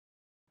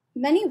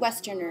Many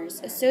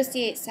Westerners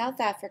associate South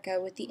Africa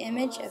with the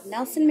image of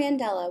Nelson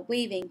Mandela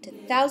waving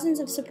to thousands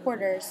of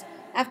supporters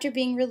after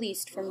being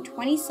released from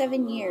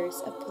 27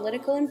 years of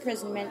political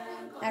imprisonment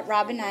at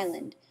Robben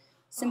Island,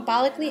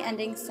 symbolically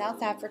ending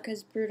South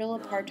Africa's brutal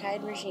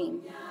apartheid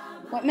regime.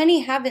 What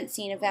many haven't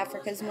seen of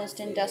Africa's most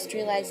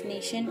industrialized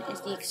nation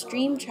is the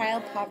extreme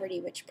child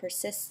poverty which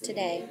persists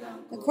today.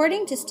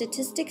 According to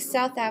Statistics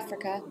South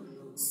Africa,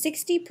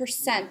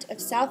 60% of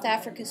South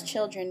Africa's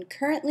children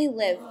currently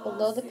live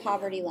below the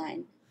poverty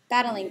line,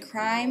 battling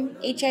crime,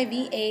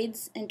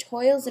 HIV/AIDS, and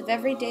toils of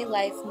everyday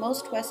life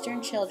most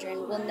Western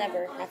children will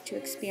never have to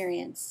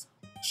experience.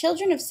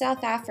 Children of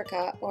South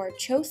Africa, or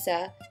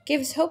CHOSA,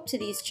 gives hope to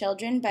these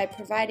children by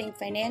providing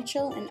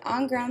financial and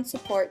on-ground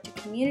support to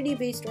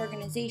community-based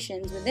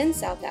organizations within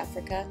South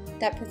Africa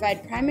that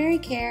provide primary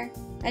care,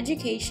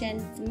 education,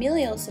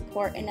 familial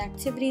support, and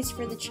activities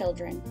for the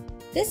children.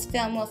 This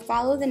film will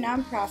follow the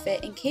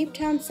nonprofit in Cape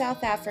Town,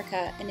 South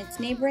Africa and its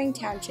neighboring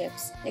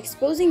townships,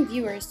 exposing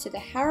viewers to the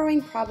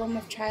harrowing problem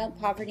of child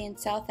poverty in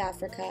South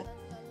Africa,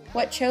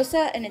 what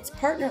CHOSA and its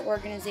partner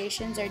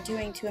organizations are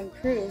doing to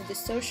improve the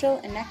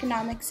social and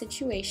economic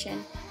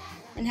situation,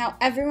 and how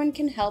everyone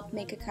can help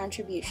make a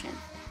contribution.